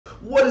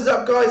What is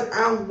up, guys,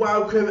 and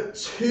welcome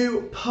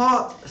to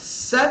part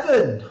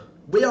 7.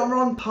 We are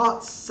on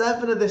part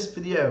 7 of this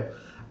video,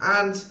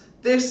 and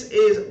this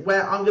is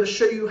where I'm going to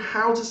show you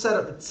how to set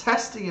up the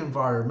testing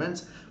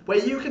environment where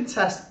you can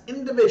test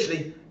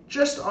individually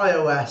just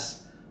Iron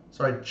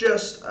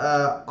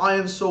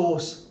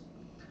Source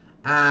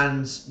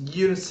and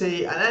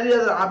Unity and any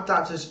other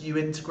adapters you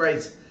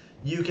integrate.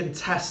 You can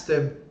test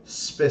them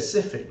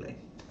specifically.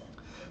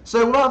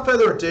 So without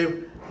further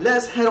ado,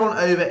 let's head on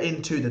over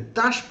into the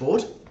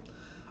dashboard,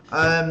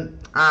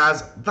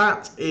 as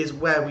that is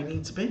where we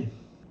need to be.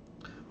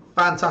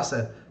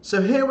 Fantastic.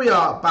 So here we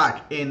are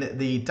back in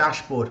the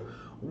dashboard.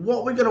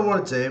 What we're going to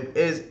want to do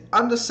is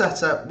under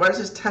setup, where it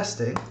says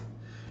testing,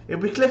 if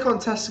we click on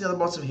testing at the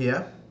bottom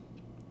here,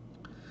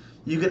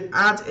 you can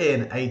add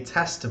in a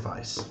test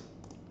device.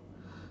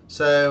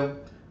 So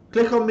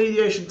click on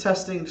mediation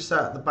testing just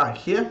at the back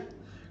here,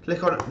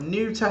 click on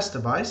new test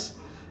device.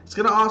 It's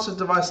going to ask for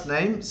device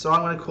name, so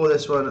I'm going to call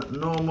this one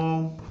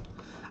normal.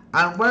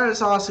 And where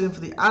it's asking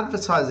for the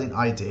advertising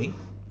ID,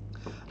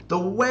 the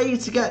way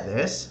to get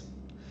this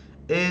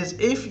is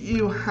if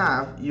you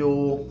have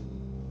your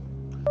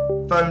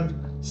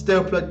phone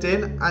still plugged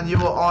in and you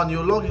are on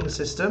your logging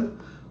system.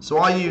 So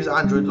I use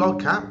Android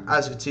Logcap,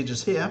 as you can see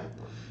just here.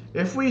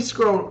 If we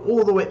scroll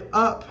all the way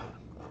up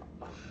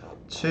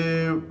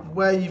to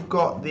where you've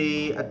got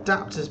the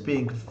adapters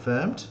being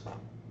confirmed,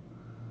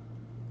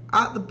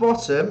 at the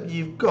bottom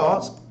you've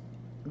got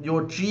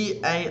your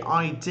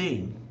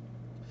GAID.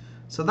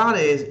 So that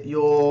is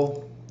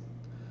your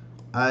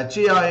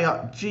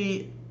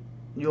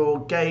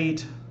your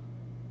GAID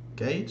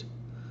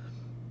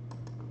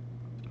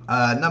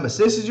number.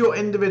 So this is your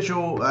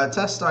individual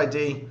test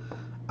ID,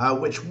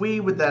 which we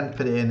would then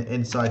put in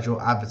inside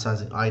your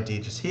advertising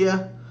ID just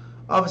here.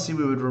 Obviously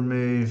we would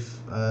remove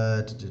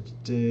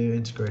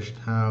integration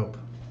help.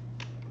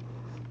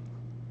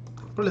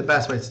 Probably the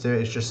best way to do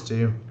it is just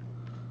to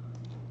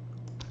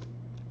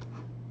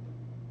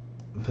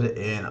put it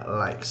in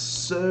like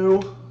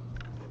so.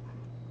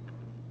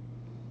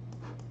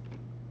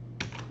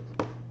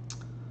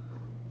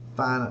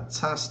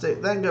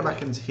 Fantastic. Then go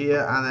back into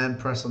here and then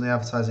press on the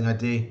advertising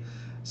ID.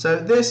 So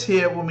this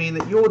here will mean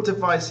that your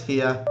device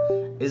here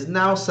is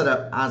now set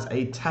up as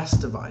a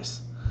test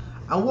device.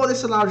 And what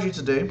this allows you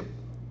to do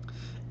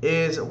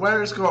is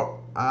where it's got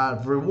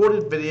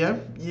rewarded video,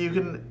 you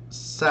can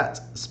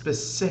set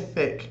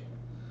specific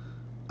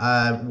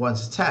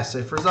ones to test.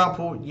 So for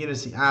example,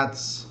 Unity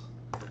ads,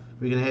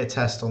 we can hit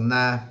test on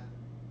there.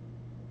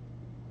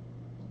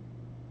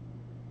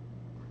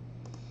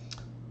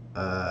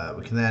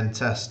 We can then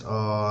test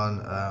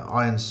on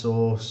Iron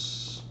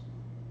Source,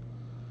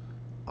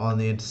 on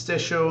the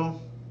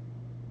interstitial,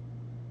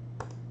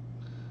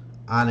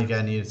 and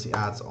again Unity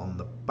ads on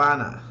the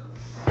banner.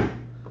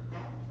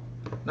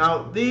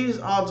 Now these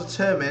are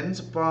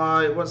determined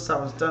by, once that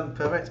one's done,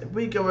 perfect. If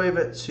we go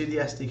over to the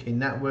SDK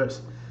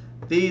networks,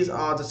 these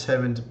are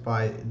determined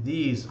by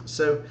these.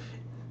 So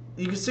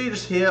you can see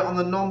just here on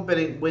the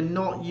non-bidding, we're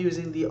not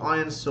using the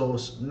Iron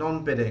Source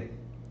non-bidding.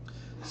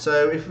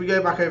 So if we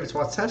go back over to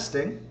our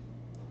testing,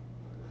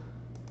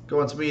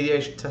 go on to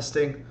mediation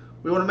testing,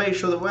 we want to make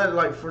sure that we're,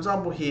 like for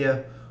example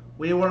here,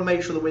 we want to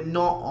make sure that we're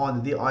not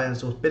on the Iron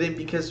Source bidding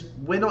because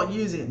we're not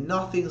using it,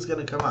 nothing's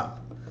going to come up.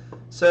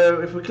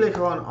 So if we click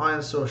on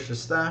Iron Source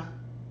just there,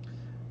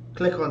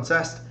 click on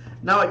test.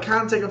 Now it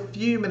can take a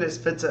few minutes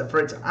for it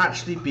to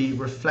actually be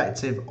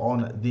reflective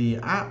on the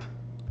app.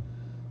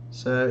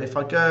 So if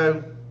I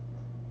go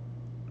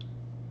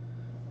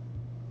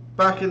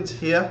back into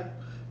here,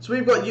 so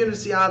we've got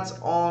Unity ads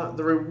on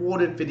the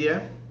rewarded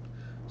video.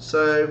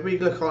 So if we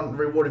click on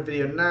rewarded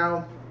video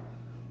now,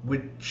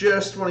 we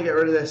just want to get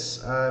rid of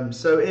this.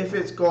 So if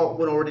it's got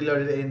one already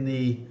loaded in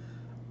the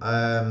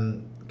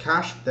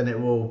cache, then it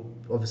will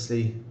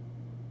obviously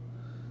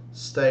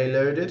stay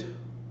loaded.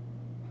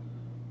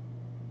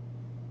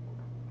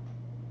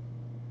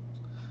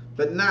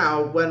 But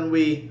now when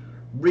we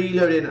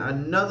reload in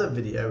another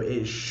video,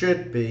 it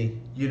should be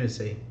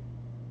Unity,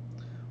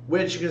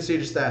 which you can see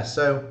just there.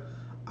 So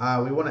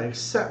we want to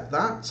accept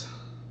that.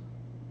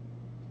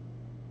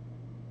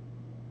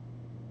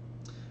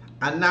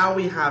 And now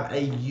we have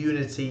a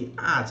Unity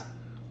ad,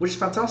 which is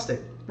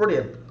fantastic,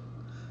 brilliant.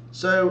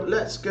 So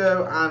let's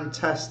go and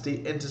test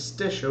the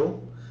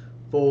interstitial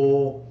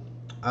for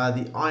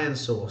the Iron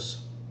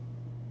Source.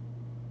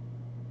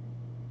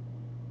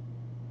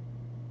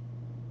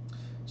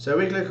 So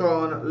we click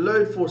on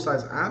load full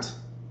size ad,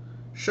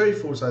 show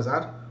full size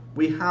ad,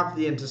 we have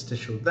the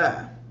interstitial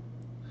there.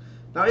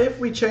 Now if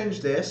we change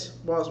this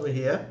whilst we're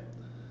here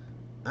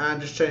and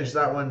just change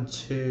that one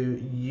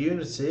to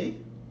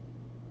Unity,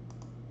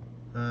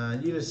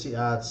 Unity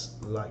ads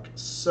like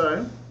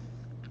so.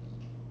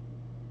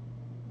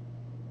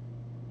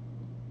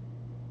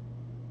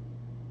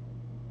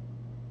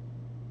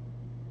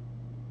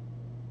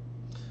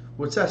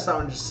 We'll test that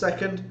one in just a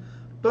second,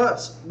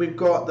 but we've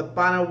got the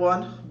banner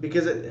one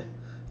because it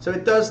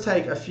does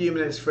take a few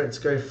minutes for it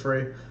to go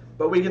through,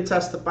 but we can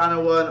test the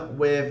banner one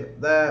with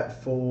there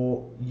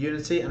for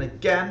Unity, and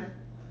again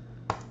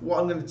what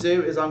I'm going to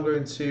do is I'm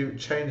going to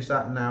change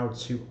that now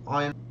to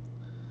iron.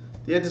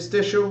 The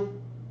interstitial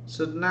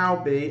should now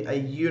be a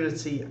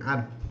Unity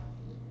add,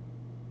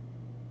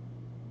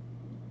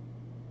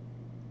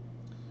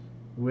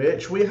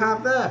 which we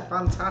have there.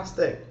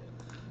 Fantastic.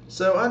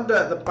 So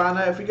under the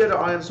banner, if we go to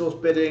iron source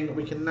bidding,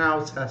 we can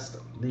now test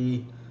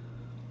the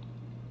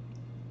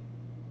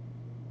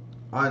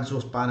iron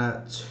source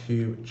banner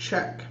to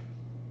check.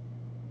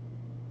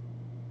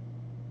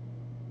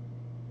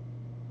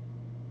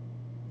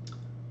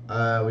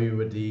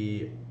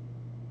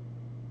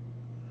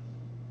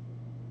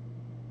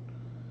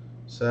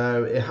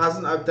 So it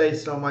hasn't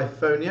updated on my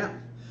phone yet.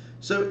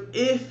 So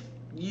if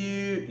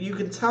you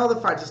can tell the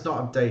fact it's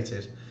not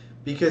updated,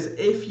 because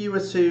if you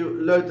were to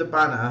load the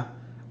banner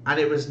and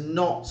it was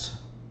not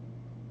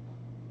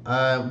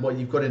what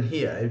you've got in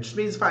here, it just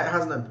means the fact it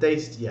hasn't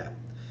updated yet.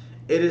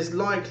 It is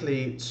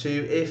likely to,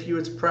 if you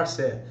were to press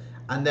it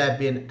and there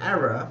be an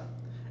error,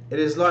 it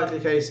is likely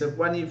a case of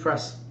when you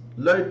press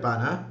load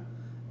banner,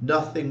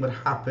 nothing would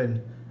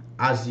happen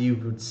as you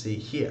would see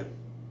here.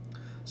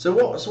 So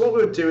what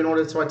we would do in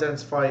order to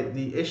identify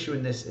the issue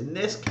in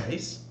this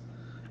case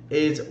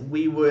is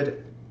we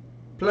would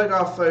plug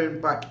our phone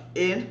back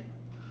in,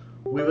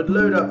 we would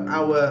load up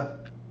our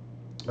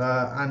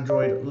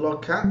Android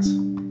Logcat,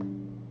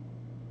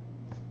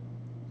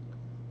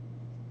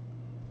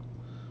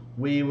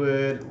 we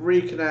would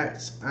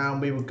reconnect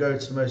and we would go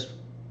to the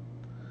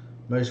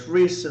most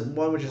recent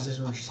one, which is this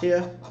one, which is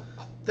here.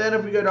 Then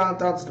if we go down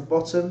to the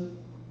bottom,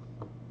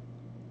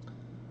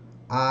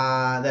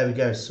 there we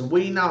go. So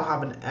we now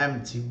have an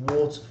empty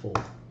waterfall.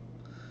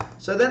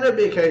 So then it'll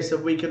be a case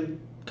of we can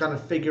kind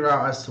of figure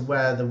out as to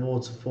where the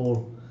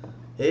waterfall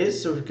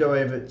is. So if we go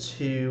over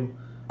to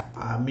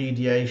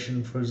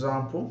mediation, for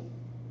example,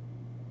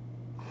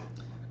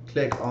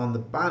 click on the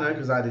banner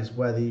because that is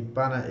where the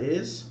banner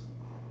is,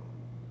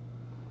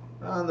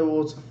 and the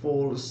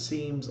waterfall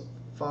seems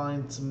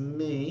fine to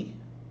me.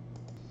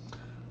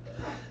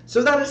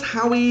 So that is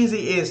how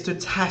easy it is to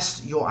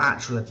test your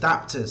actual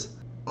adapters.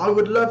 I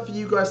would love for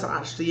you guys to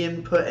actually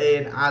input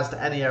in as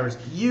to any errors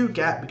you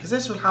get, because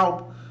this will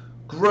help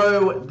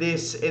grow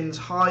this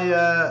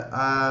entire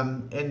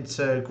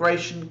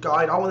integration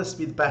guide. I want this to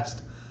be the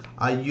best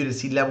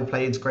Unity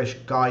Levelplay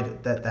integration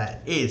guide that there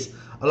is,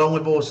 along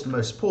with also the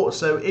most support.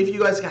 So if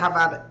you guys have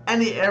had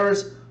any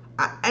errors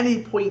at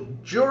any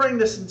point during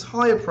this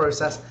entire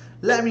process,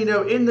 let me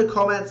know in the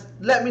comments,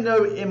 let me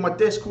know in my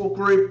Discord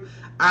group,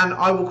 and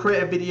I will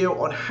create a video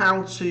on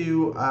how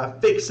to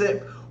fix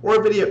it, or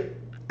a video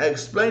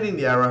explaining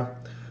the error,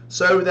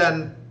 so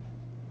then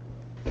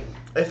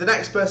if the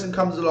next person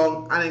comes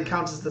along and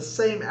encounters the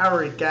same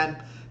error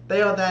again,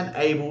 they are then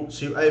able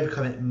to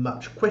overcome it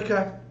much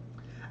quicker,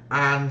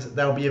 and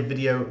there'll be a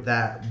video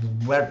there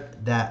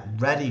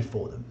ready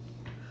for them.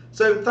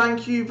 So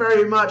thank you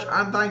very much,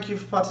 and thank you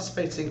for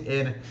participating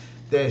in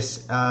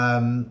this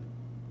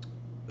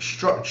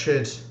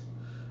structured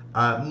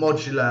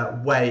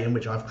modular way in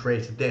which I've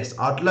created this.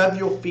 I'd love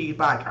your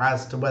feedback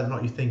as to whether or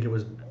not you think it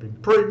was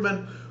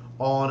improvement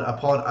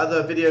upon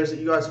other videos that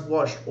you guys have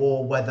watched,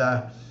 or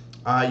whether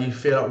you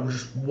feel like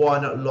just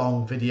one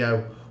long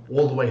video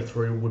all the way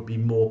through would be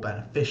more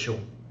beneficial.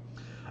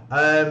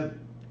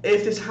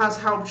 If this has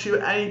helped you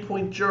at any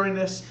point during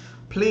this,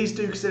 please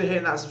do consider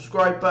hitting that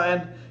subscribe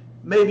button,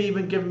 maybe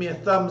even giving me a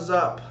thumbs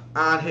up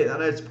and hit that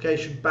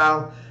notification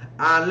bell,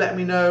 and let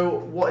me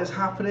know what is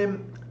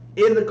happening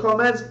in the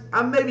comments,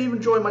 and maybe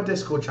even join my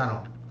Discord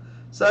channel.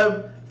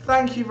 So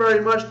thank you very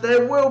much.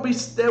 There will be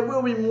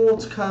more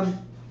to come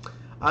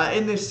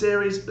in this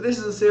series, but this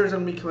is a series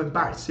I'm going to be coming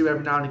back to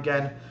every now and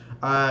again,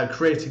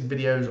 creating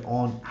videos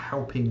on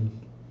helping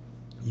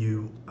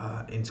you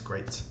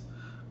integrate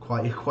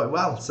quite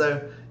well.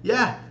 So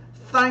yeah,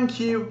 thank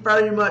you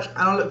very much, and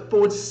I look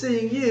forward to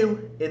seeing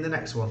you in the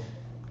next one.